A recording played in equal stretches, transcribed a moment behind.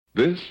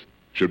This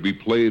should be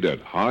played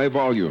at high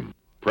volume,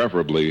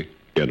 preferably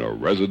in a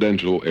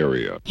residential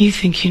area. You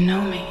think you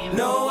know me?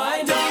 No,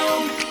 I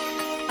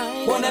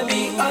don't wanna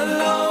be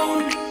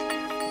alone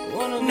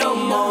no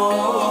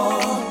more.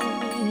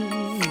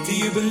 Do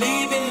you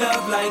believe in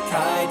love like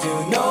I do?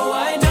 No,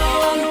 I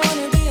don't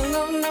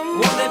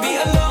wanna be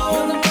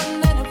alone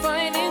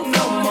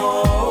no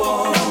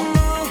more.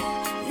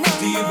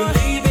 Do you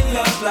believe in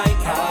love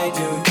like I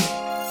do?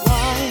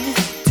 Why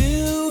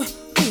do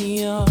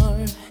we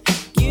argue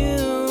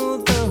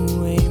the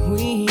way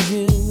we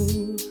do?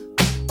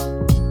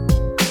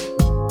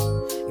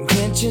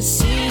 Can't you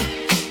see,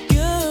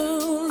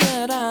 girl,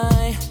 that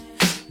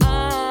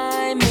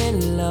I'm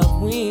in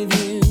love with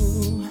you?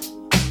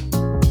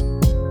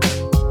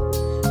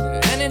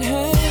 And it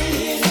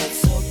hurts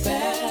so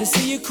bad to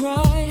see you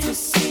cry, to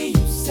see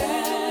you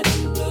sad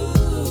and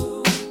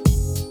blue.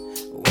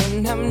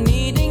 When I'm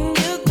needing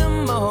you the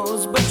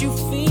most, but you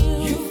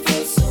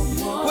feel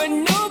someone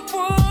when no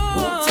one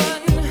will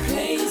take the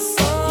place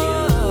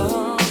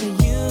of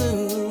you.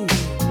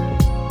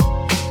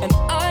 And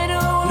I don't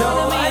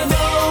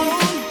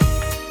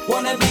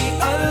wanna be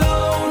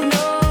alone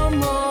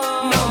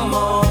no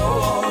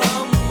more.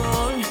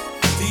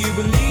 Do you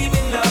believe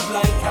in love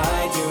like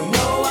I do?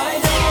 No, I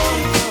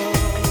don't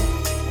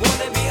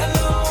wanna be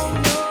alone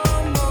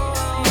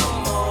no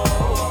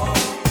more.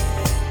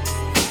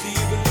 Do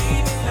you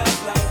believe in love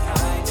like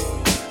I do?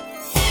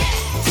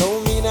 Told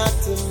me not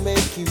to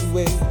make you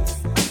wait,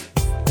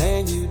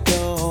 then you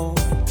don't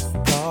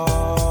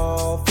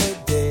call for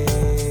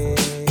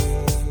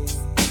days.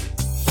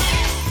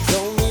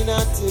 Told me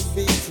not to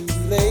be too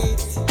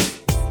late,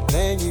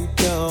 then you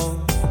don't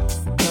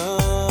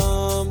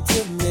come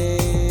to me.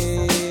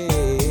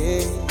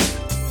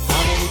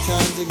 How many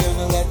times you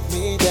gonna let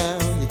me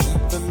down? You're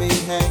keeping me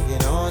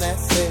hanging on that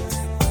slip,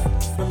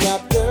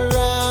 wrapped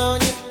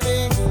around your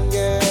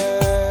finger.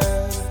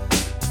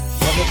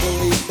 Never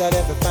believed I'd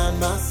ever find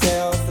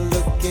myself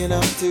looking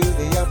up to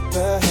the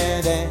upper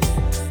hand and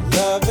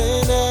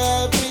loving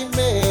every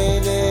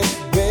minute,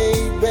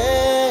 baby.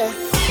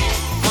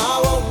 I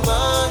won't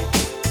mind,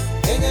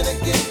 ain't gonna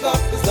give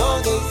up as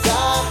long as I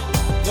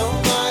know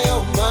my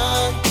own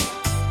mind.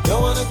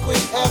 Don't wanna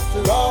quit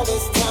after all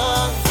this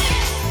time.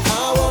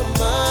 I won't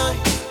mind,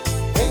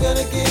 ain't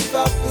gonna give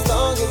up as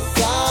long as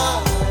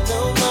I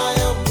know my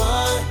own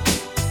mind.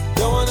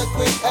 Don't wanna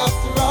quit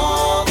after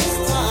all this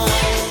time.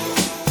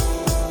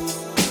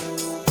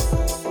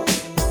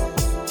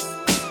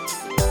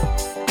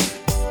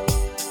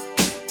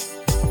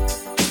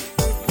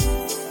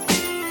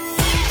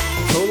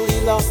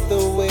 Totally lost the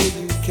way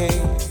you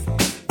came,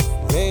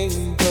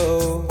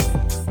 rainbow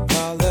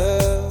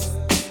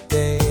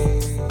holiday.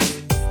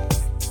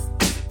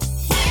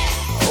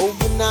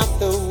 Open out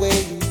the way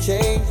you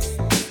changed,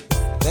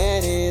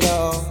 then it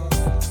all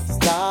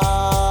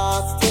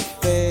starts to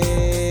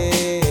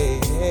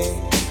fade.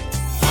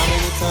 How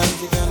many times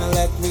you gonna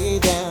let me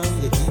down?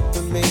 You're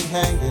keeping me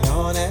hanging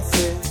on that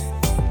slip,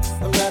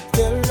 I'm wrapped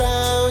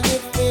around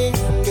your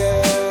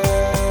finger.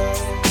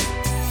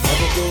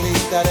 Never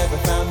believed I'd ever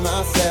found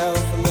myself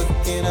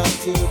looking up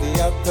to the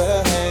upper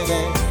hand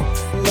and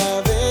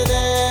loving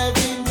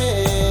every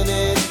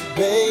minute,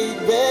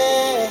 baby.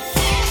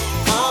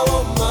 I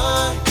won't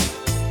mind,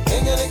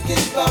 ain't gonna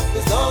give up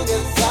as long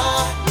as I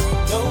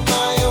know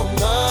my own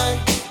mind.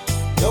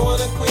 Don't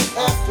wanna quit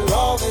after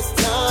all this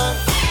time.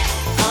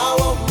 I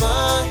won't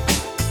mind,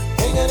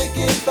 ain't gonna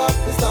give up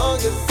as long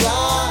as I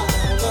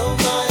know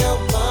my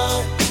own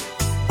mind.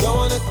 Don't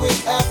wanna quit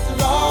after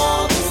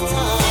all this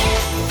time.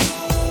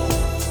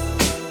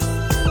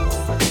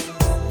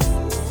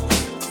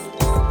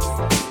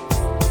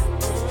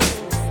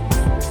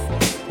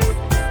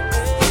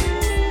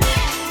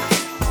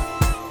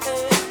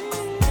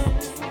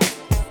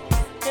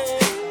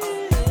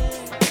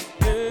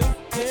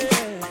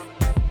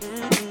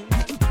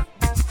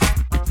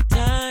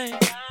 time.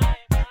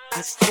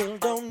 I still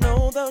don't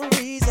know the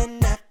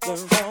reason after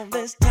all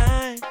this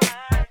time.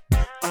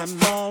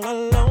 I'm all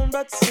alone,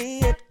 but see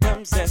it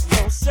comes as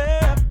no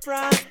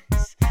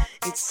surprise.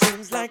 It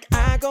seems like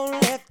I go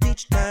left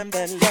each time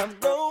that love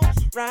goes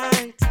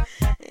right.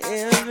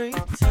 Every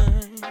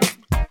time,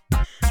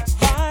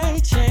 by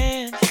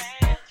chance,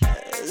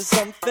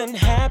 something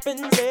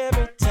happens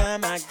every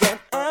time I get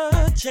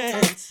a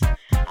chance.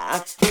 I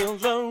feel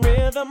the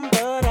rhythm,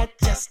 but I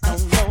just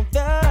don't know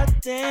the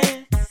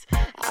dance.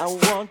 I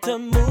want to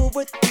move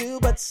with you,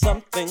 but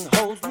something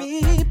holds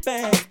me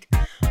back.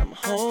 I'm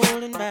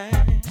holding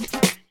back,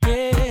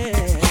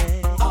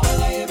 yeah.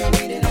 All I ever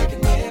needed, I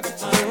can never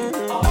find.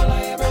 All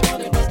I ever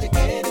wanted was to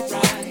get it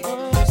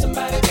right.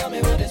 Somebody tell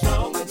me what is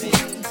wrong with me.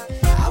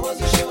 I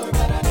wasn't sure,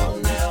 but I know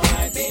now.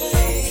 I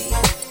believe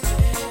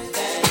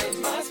that it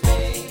must be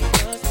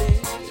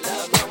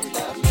love won't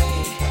love me.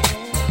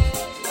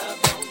 Love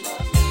won't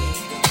love me.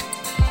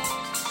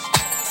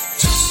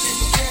 Just in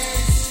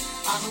case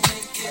I don't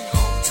make it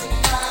home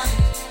tonight,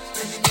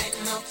 let me make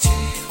love to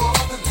you for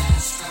the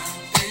last time,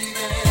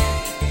 baby.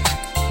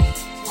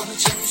 Wanna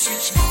cherish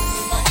each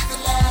moment.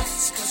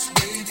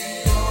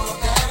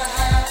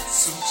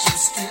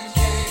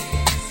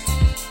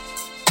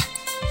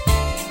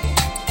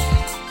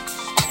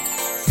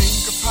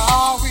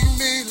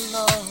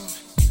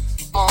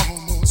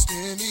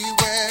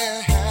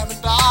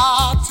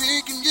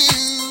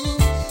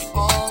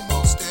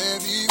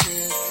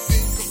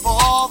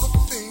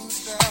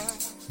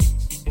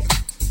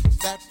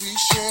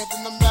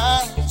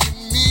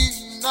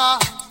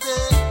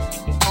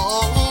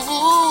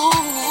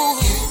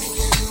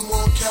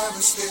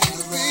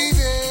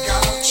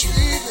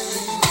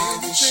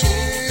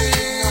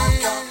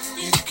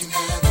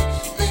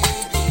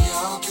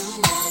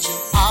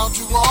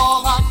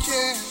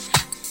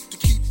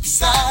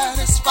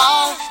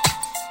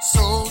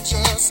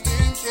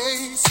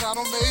 I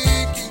don't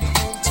make it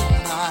home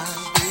tonight,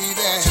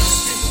 baby.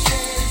 Just in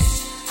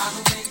case I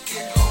don't make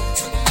it home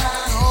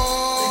tonight. Oh,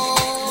 let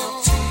me make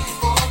love to you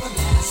for the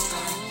last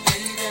time,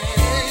 baby.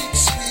 Make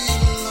sweet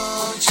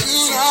love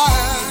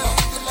tonight.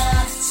 The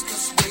last,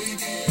 'cause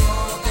baby,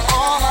 you're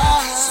all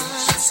I have. So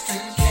just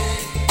in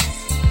case.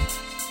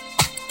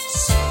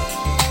 So,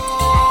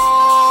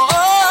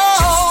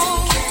 just in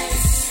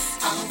case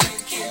I don't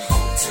make it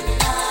home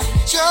tonight.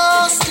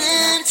 Just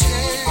in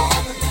case. For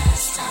the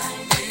last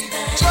time,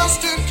 baby.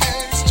 Just in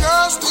case,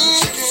 just in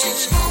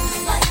case.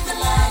 Like the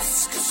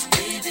last, 'cause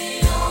baby,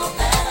 all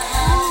that I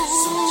have.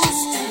 So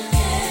just in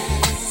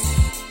case.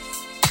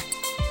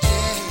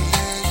 Yeah.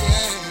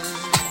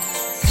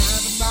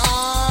 Haven't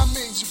I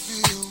made you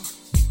feel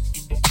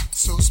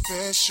so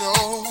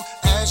special?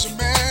 As your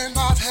man,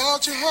 I've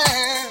held your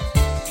hand,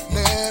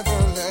 never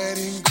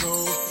letting go.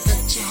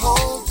 Let you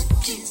hold the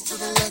keys to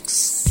the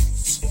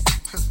Lexus.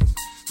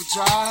 The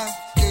drive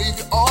gave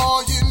you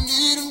all you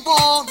need and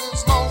want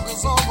as long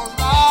as I'm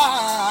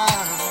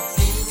alive.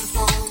 Even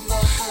from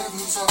the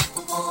heavens up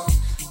above,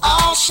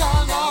 I'll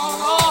shine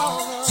out all.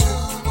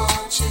 Too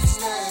much is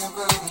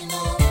never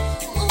enough.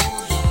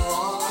 Oh, you're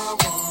all I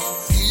want.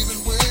 Even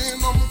when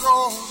I'm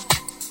gone,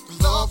 the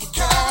love will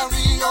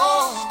carry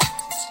on.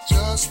 It's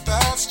just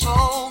that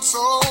strong,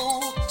 so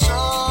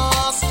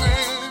just in,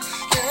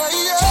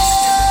 yeah.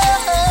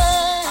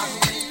 I'll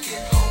make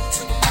it home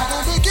tonight.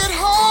 I'll make it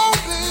home,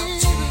 baby.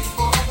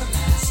 For the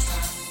last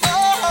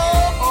time.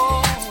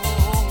 Oh,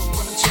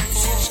 when the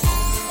chance is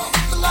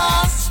the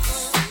last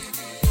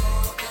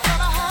that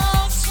I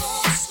have,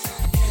 just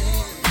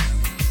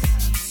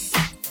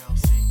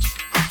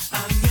I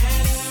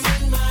met her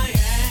in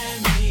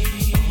Miami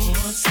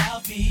on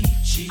South Beach.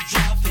 She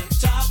dropped the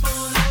top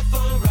on her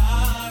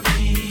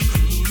Ferrari,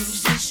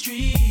 cruised the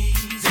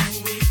streets, and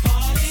we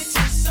partied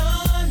till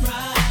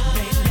sunrise.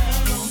 Made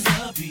love on the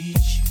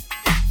beach,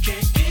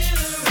 can't get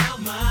her out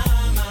my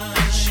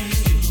mind. She's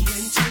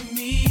doing to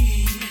me.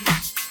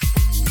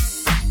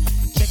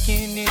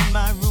 Checking in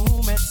my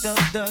room at the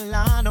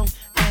Delano,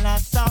 and I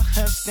saw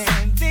her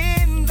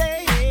standing there.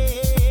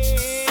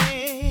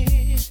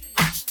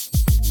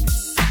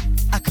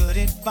 I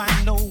couldn't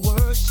find no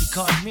words, she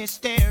caught me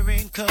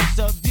staring, 'cause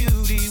her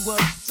beauty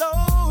was so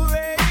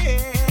rare.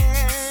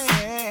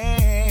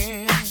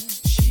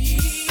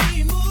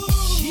 She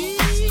moves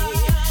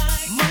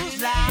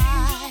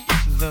like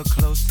the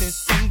closest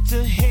thing to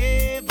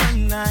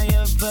heaven I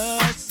ever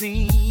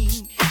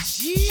seen.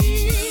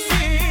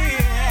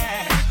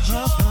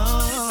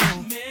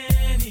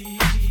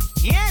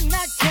 And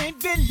I can't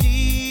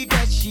believe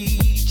that she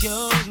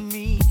chose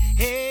me.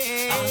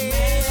 Hey.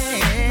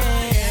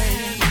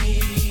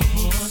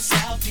 on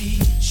South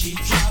Beach. She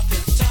dropped the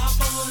top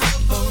on her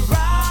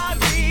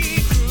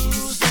Ferrari,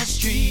 cruised the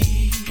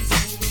streets,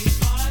 and we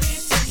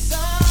partied till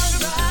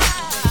sunrise.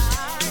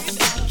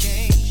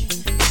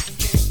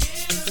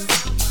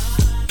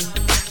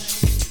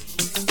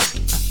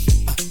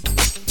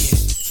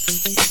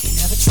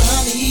 Never try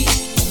me,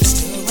 but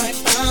still right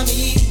by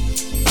me.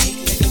 Make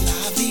like a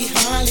lively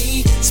Harley.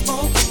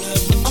 Spoken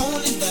love, the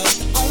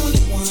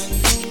only one.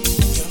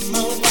 You're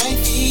my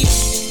wifey.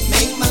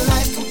 Make my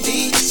life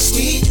complete,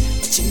 sweet.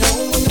 But you know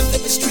when the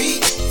flip is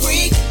street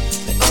freak,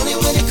 but only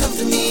when it comes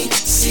to me.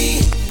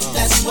 See,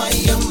 that's why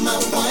you're my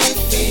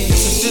wifey.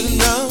 should've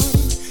known,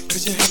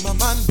 'cause you had my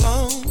mind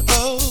blown.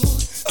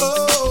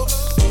 Oh,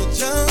 the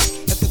jump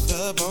at the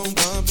club on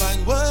bump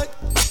like what?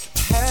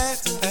 I had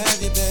to have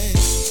you, babe.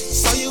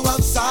 Saw you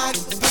outside,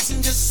 the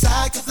passenger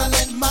side, 'cause I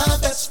let my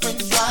best friend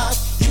drive.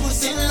 You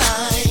was in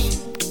line.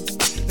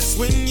 That's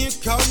when you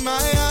caught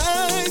my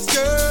eyes,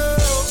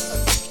 girl.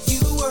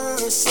 You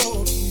were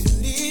so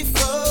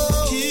beautiful.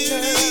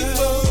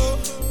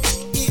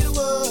 It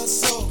was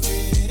so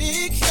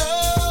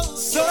critical.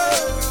 So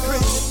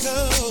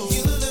critical.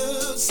 You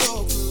look so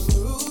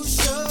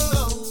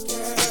crucial,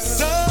 girl.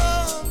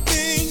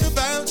 Something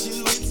about you,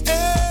 it's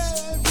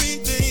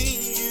everything.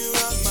 You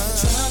are mine.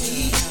 Try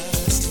me,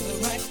 still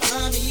right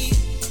by me.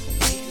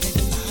 Make like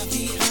a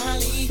lively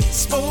Harley.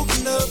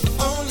 Spoken of,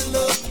 only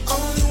love,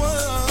 only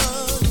one.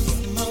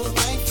 You're my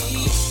wifey.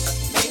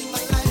 Make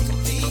my life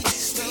complete,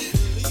 sweet.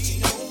 But you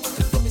know when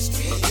the flip is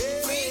street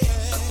free,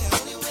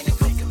 only when it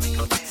comes to me.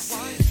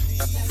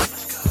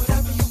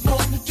 Whatever you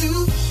wanna do,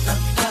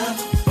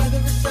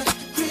 whether it's at the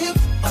crib,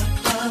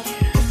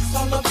 it's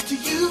all up to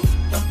you.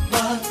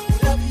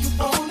 Whatever you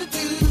wanna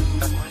do,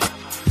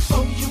 so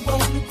you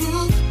wanna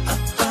groove.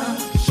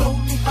 Show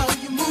me how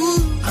you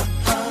move.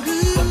 What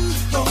you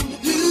gonna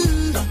do?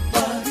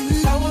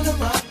 I wanna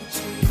rock with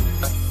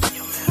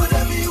you.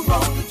 Whatever you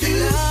wanna do.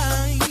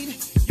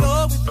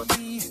 You're with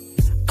me.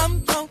 I'm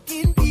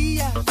talking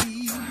VIP.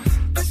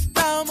 This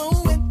time I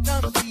went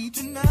on me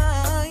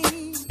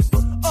tonight.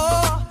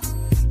 Oh,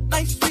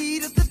 nice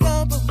sweet as the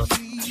double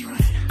tree.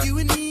 You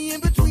and me in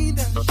between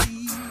the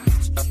sheets.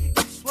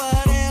 It's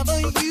whatever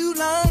you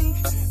like,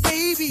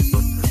 baby.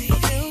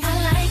 I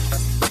like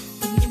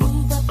when you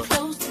move up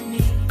close to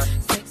me,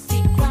 sexy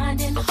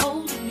grinding,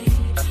 holding me,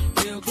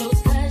 real close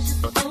 'cause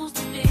you're supposed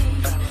to be,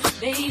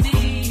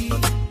 baby.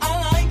 I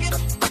like it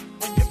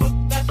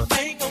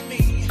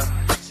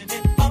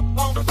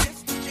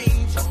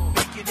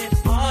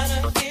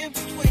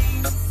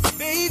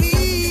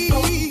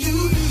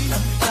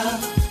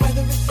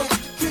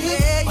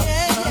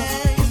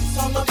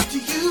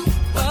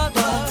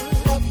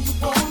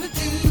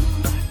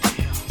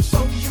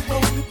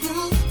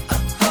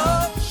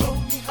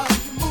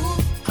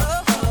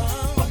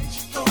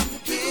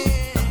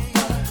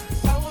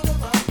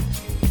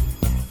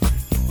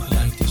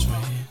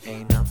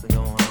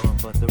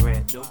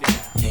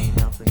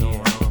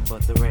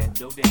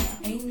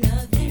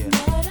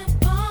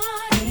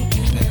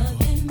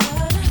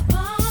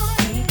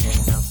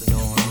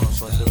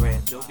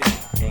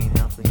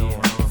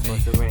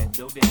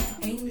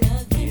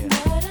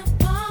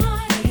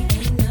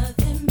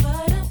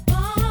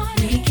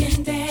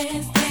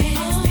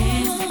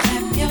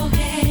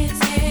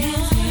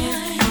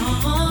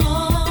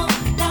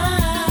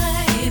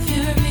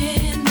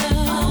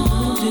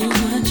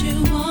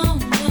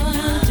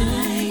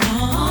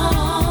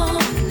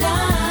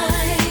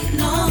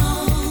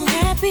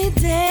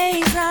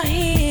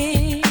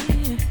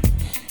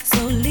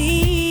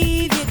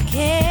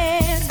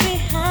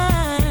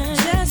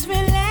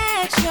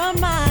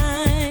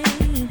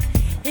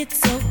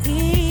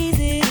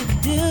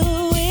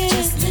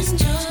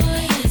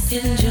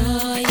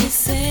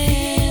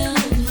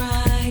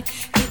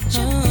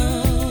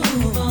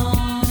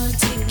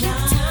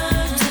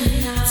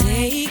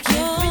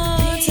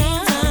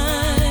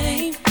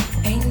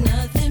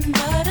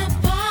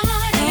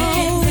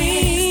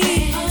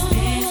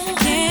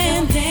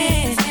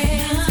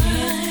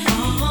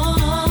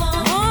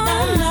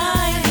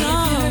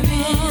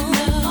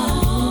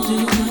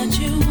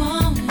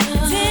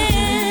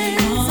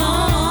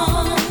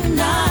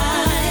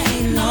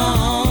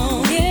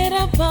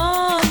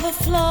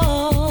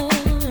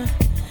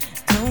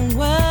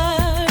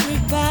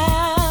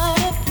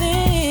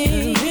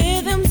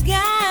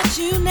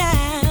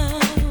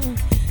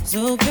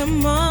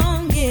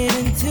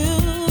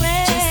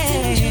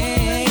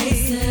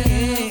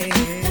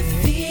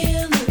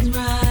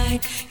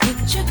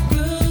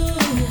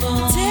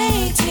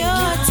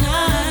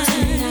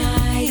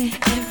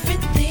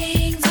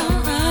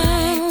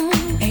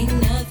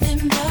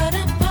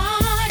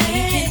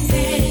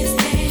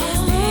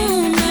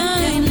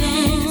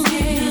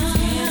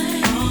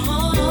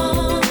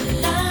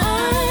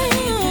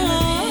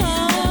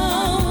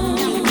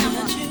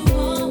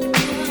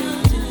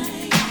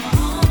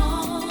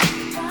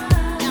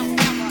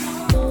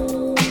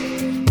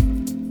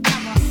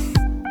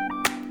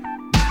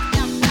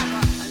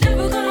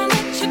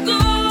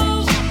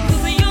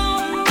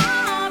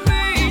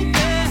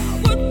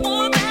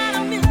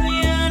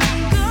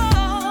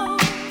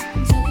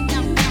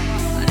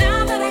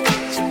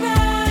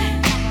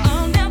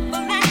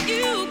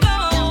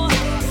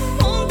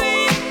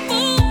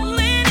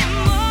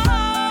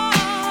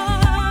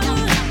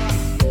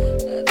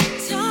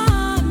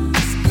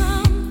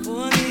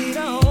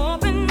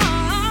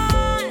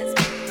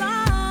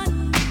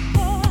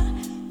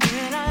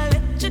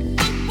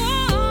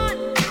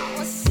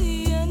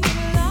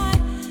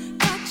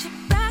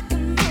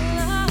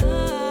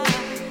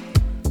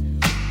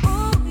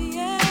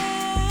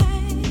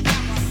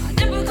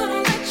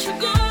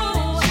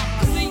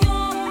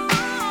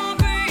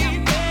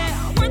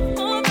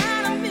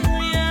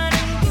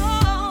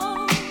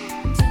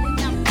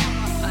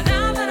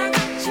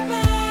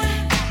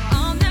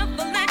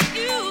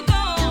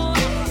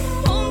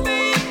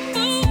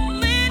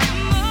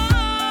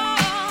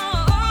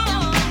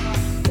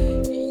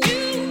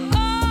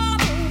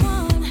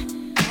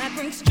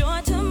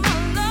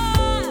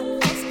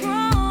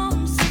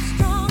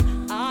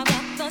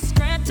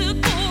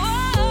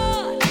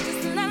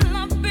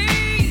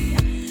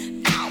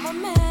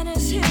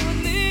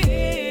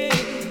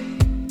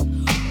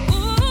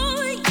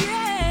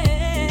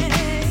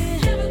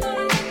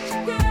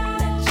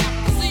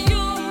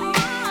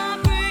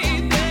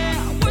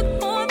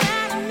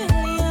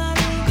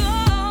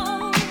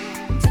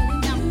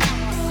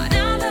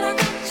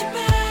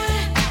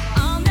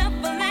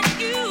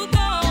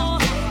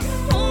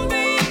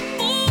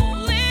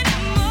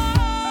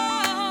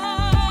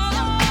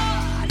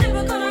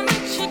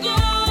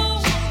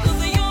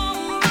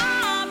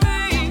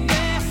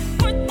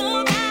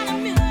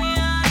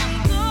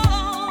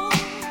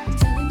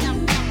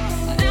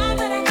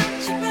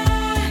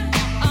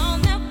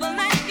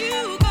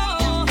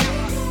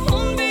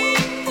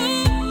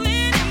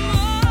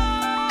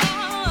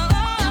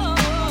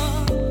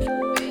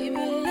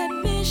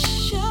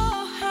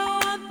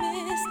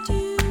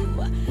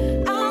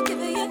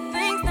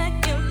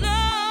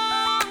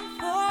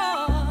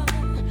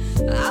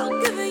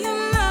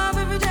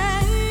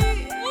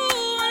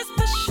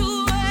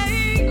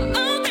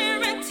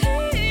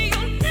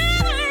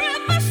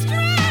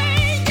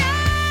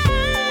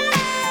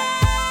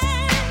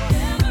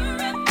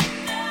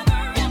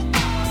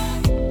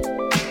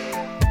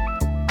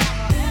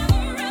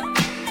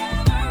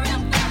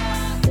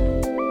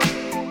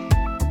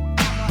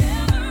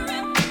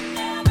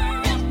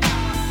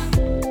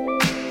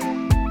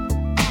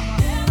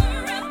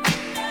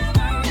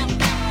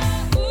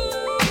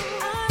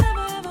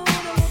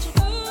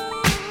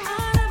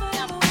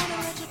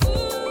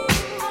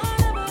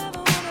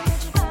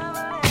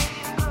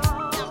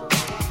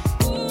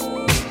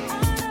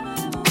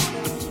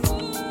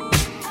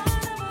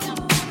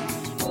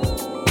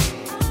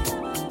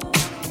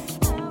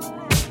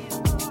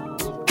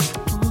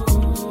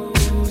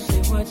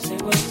say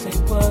what, say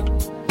what?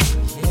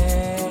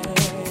 Yeah,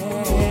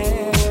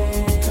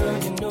 girl,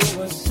 you know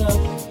what's up.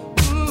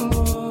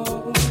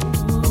 Ooh,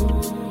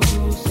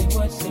 say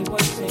what, say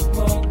what, say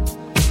what?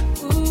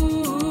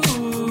 Ooh,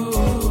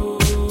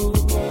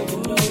 girl, you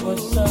know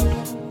what's up.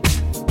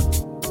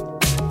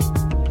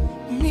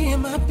 Me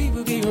and my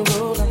people be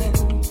rolling,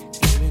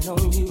 sleeping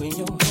on you and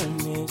your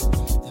honeys.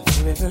 The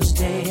very first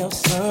day of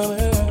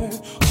summer,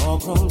 all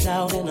grown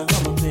out in a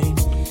Hummer, babe.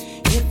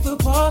 Hit the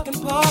park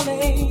and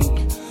parlay.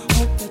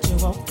 Hope that you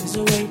walk this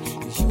away.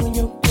 Cause you and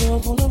your girl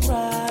wanna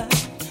ride.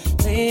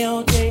 Play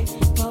all day,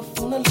 puff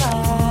on the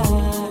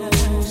line.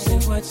 Say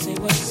what, say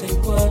what, say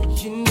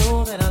what? You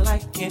know that I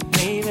like it,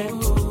 baby.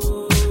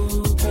 Ooh,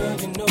 girl,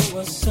 you know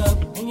what's up.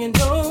 And you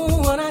know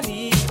what I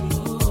need.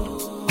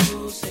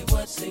 Ooh, say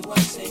what, say what,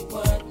 say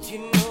what? You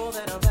know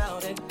that I'm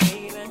about it,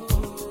 baby.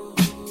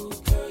 Ooh,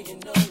 girl, you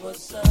know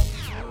what's up.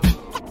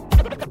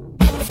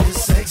 If you're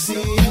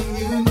sexy and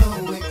you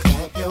know it,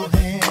 clap your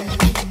hands.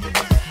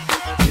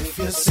 If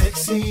you're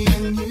sexy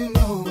and you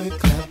know it,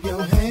 clap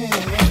your hands.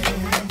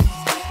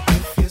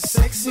 If you're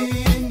sexy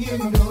and you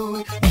know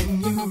it,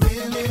 and you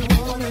really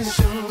wanna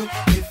show it.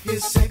 If you're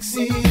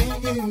sexy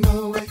and you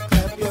know it,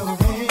 clap your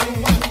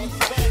hands.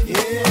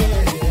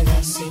 Yeah,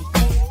 I see.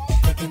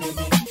 Looking at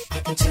me, I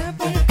can tell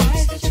by your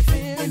eyes that you're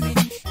feeling me,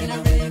 and I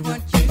really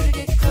want you to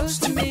get close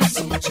to me.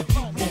 So much you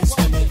dance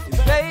with me,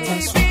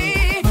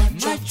 Baby, my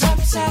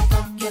drops out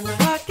in the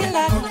parking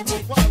lot.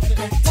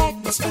 Like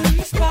this on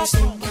the spot.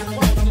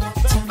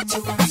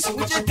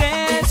 Would you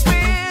dance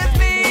with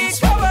me?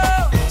 Come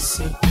on. I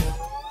see.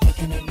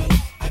 Looking at me,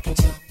 I can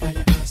tell by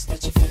your eyes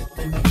that you're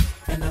feeling me,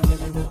 and I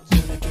really want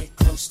you to get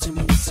close to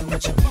me. So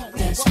much you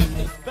dance with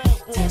me,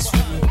 dance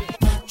with me.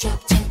 My drop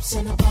tops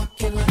in the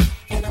parking lot,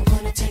 and I'm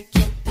gonna take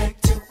you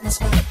back to my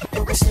spot.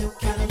 But we still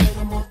got a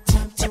little more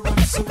time to rock.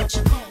 So much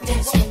you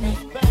dance with me,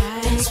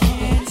 dance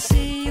with me. I can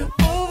see you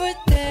over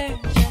there,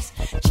 just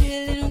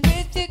chilling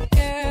with your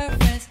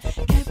girlfriends.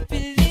 Can't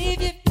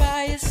believe you're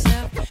by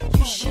yourself.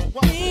 You should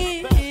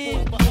be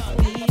here with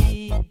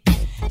me,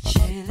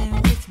 chilling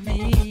with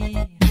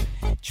me,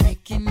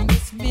 drinking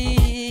with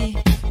me,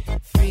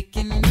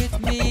 freaking with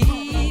me.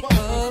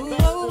 Oh,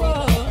 oh,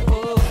 oh,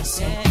 oh,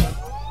 yeah.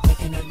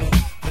 Looking at me,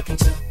 I can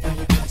tell by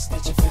your eyes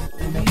that you're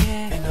feeling me,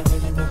 and I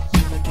really want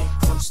you to get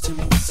close to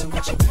me. So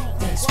much you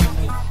dance with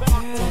me,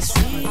 dance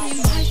with me.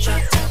 My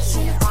drop tops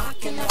in the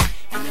parking lot,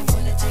 and I'm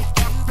gonna take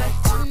you back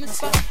to my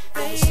spot,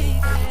 baby.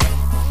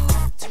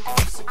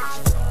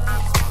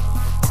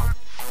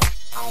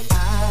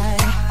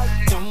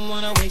 I don't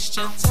wanna waste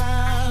your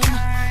time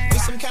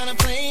with some kind of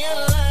player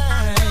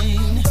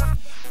line,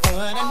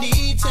 but I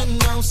need to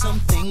know some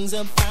things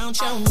about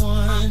your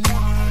one.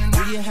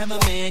 Do you have a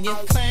man you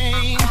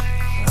claim?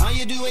 Are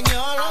you doing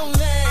your own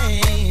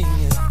thing?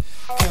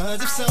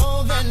 Cause if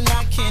so, then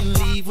I can't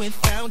leave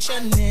without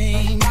your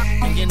name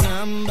and your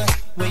number,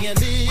 where you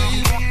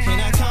live. Can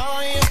I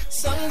call you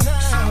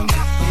sometime?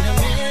 In a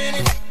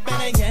minute,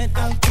 better yet,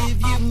 I'll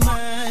give you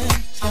mine.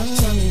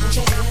 Tell me what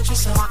your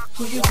address are,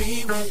 who you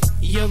be with.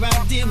 Your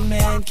ideal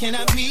man, can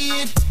I be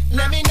it?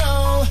 Let me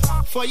know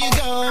before you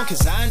go,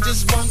 cause I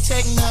just won't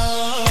take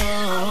no.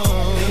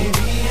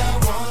 Baby, I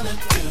wanna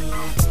do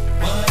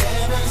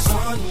whatever's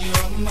on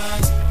your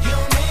mind.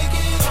 You'll make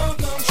it all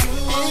come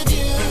true if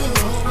you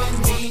roll with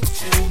me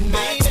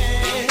tonight.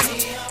 Baby, Baby,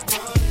 I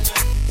wanna do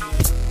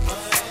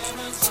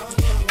whatever's on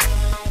your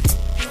mind.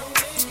 You'll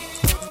make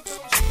it all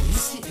come true.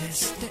 It's the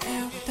S, the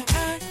L, the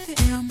I, the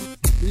M.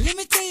 Let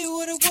me tell you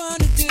what I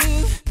wanna do.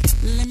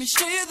 Let me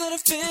show you that I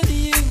feel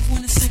you.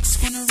 Wanna sex,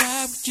 wanna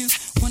ride with you.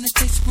 Wanna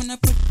taste when I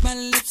put my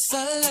lips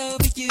all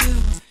over you.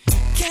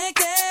 Can't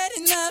get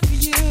enough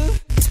of you.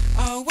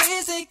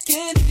 Always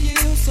thinking of you.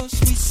 So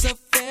sweet, so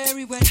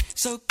very wet.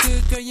 So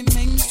good, girl, you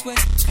make me sweat.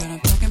 Girl, I'm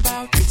talking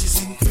about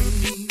Bitches and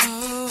cream.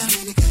 oh, I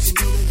mean it 'cause you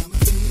know that I'm a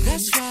fiend.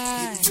 that's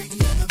right.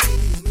 Freaking out, I'm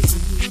feeling on my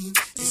team.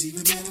 It's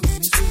even better when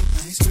it's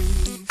with ice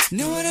cream.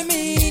 Know what I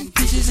mean?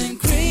 Peaches and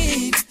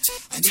cream.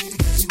 I need it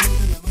 'cause you know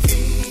that I'm a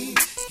fiend.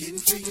 Getting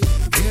freaky on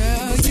my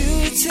Girl,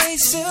 you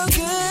taste so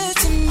good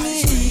to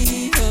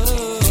me.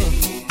 Oh,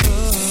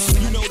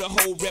 You know the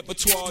whole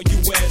repertoire,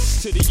 US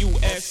to the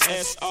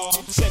USSR.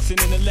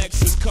 Sexing in a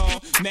Lexus car,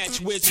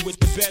 match wits with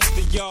the best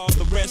of y'all.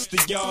 The rest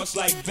of y'all's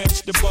like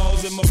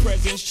vegetables in my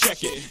presence,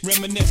 check it.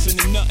 Reminiscing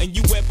of nothing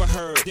you ever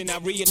heard. Then I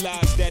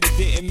realized that it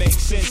didn't make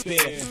sense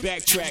there.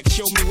 Backtrack,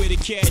 show me where the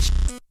cash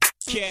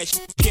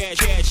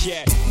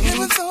at.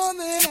 Never thought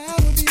that I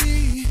would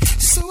be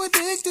so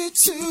addicted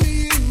to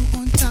you.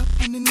 On top,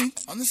 underneath,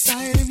 on the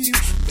side of you.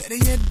 Better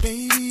yet,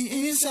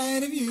 baby,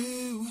 inside of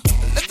you. I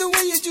love the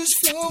way you're just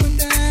flowing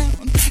down,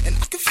 and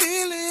I can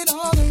feel it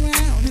all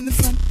around. In the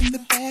front, in the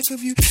back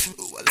of you.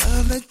 Ooh, I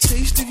love the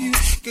taste of you.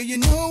 Girl, you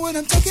know what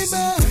I'm talking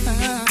about.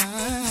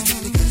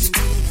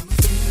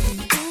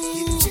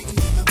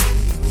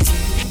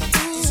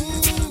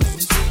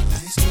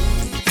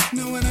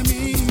 Know what I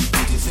mean?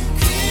 Peaches and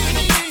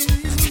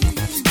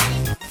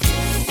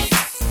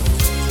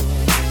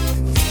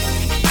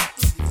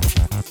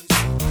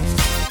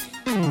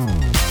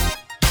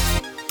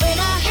when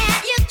I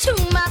had you to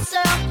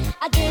myself.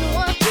 I didn't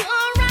want you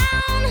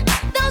around.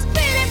 Those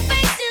pretty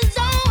faces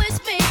always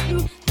make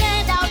you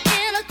stand out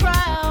in a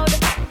crowd.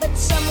 But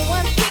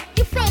someone picked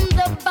you from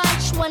the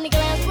bunch. One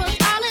glance was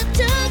all it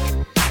took.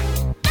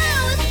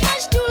 Now it's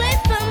much too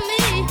late for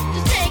me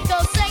to take a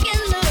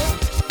second look.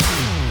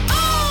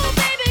 Oh,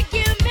 baby,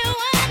 give me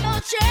one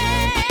more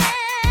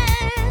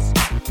chance.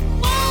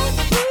 Won't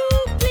you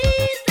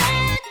please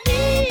let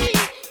me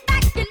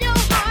back in your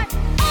heart?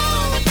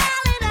 Oh,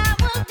 darling, I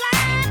was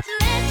blind to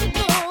let you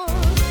go.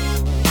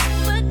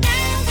 But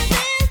now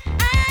since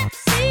I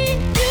see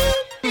you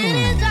in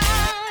his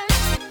arms,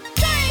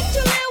 trying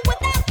to live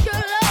without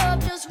your love,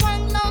 just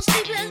one long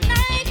sleepless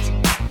night.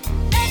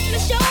 Let me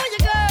show you,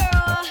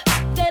 girl,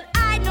 that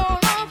I know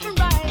wrong from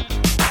right.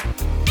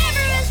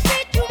 Every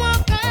street you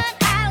walk on,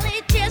 alley,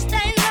 tear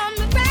stains on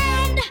the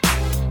ground.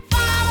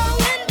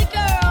 Following the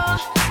girl,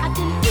 I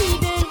didn't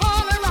even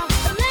wanna run.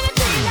 But let me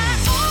tell you now,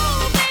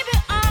 oh baby,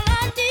 all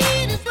I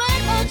need is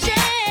one more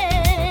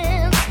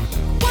chance.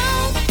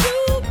 Won't you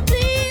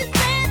please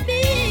let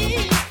me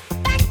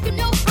back in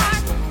your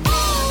heart?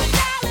 Oh,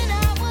 darling,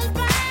 I was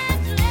blind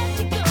to let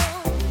you go.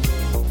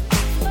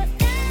 But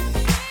now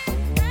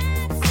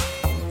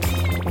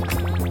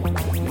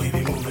We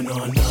be moving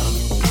on up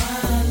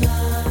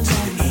to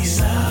the east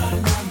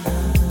side,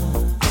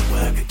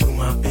 where I could do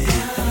my bid.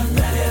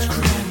 That ass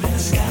crib in the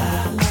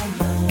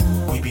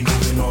sky. We be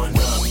moving on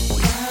up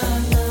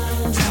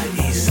to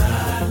the east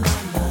side,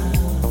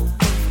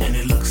 and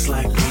it looks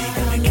like we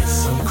gonna get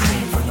some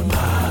cream from the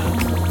pie.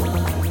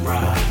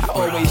 Right. I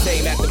always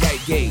aim at the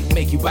right gate,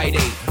 make you bite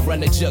eight. Run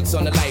the jugs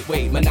on the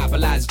lightweight,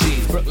 monopolize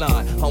G's.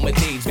 Brooklyn, home of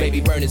thieves,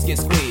 baby burners get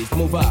squeezed.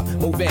 Move up,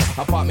 move in,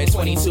 apartment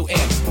 22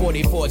 amps.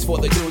 44s for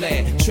the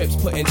Duland, trips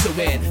putting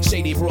two in.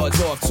 Shady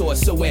broads off tour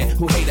suing.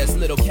 Who hate us,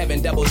 little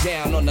Kevin double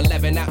down on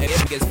 11 out in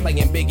niggas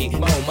playing Biggie.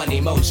 More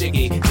money, more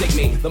jiggy, dig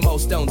me. The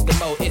most stones, the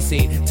more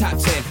issy. Top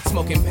 10,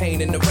 smoking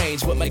pain in the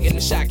range, but making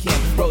the shot Kim.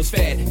 Rose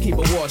fed, keep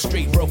a Wall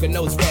Street, broken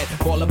nose red.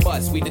 Ball of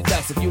us, we the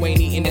dust. If you ain't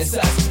eating this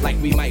us,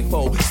 like we might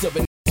fold.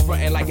 Silver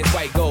frontin' like it's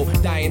white gold.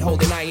 Dying,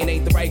 holding iron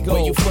ain't the right goal.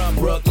 Where you from?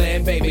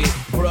 Brooklyn, baby.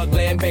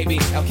 Brooklyn, baby.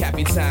 El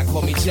Capitan,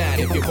 call me John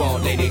if you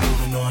want, lady.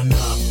 Moving on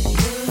up